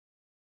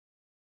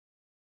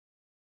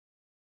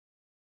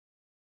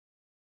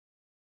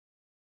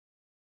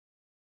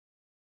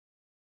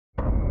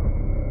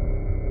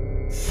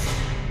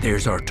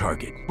There's our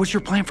target. What's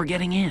your plan for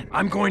getting in?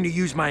 I'm going to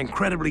use my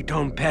incredibly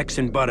toned pecs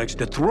and buttocks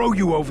to throw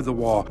you over the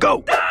wall.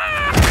 Go!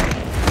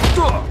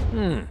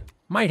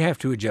 Might have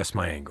to adjust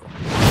my angle.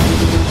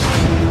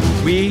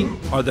 We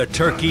are the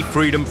Turkey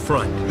Freedom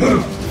Front.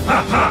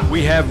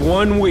 We have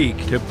 1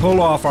 week to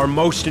pull off our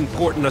most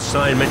important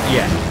assignment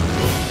yet.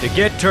 To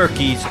get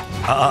turkeys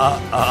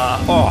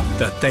off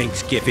the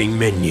Thanksgiving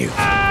menu.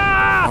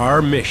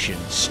 Our mission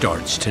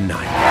starts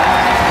tonight.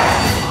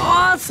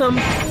 Awesome!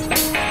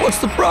 What's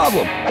the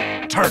problem?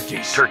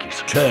 Turkeys.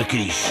 Turkeys.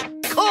 Turkeys.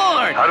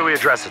 Corn! How do we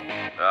address it?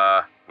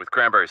 With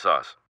cranberry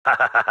sauce.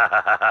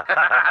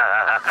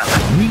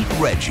 Meet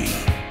Reggie.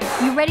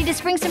 You ready to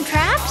spring some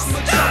traps?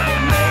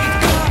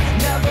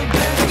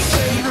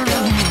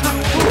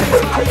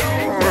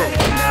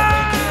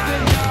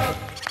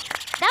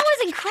 That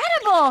was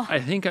incredible! I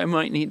think I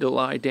might need to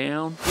lie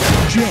down.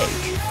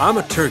 Jake. I'm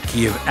a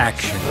turkey of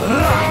action.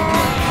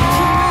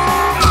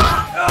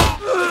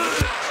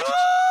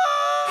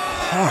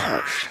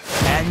 Harsh.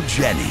 And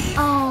Jenny.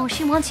 Oh,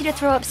 she wants you to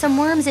throw up some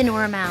worms into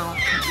her mouth.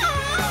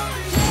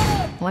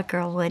 What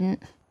girl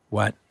wouldn't?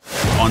 What?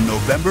 On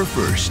November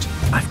 1st.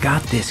 I've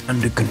got this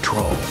under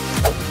control.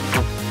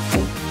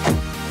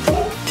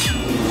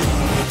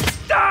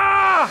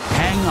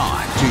 Hang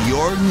on to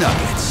your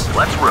nuggets.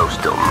 Let's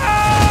roast them.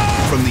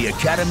 From the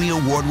Academy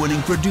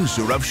Award-winning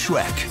producer of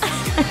Shrek.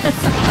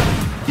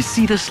 You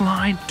see this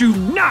line? Do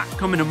not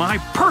come into my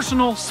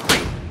personal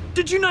space.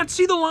 Did you not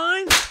see the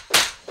line?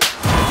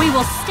 We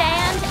will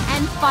stand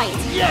and fight.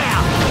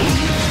 Yeah!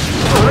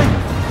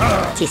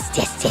 Tis,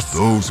 tis, tis.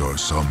 Those are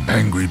some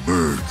angry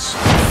birds.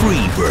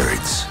 Free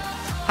birds.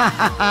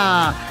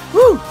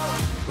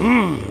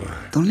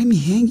 Don't let me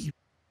hang you.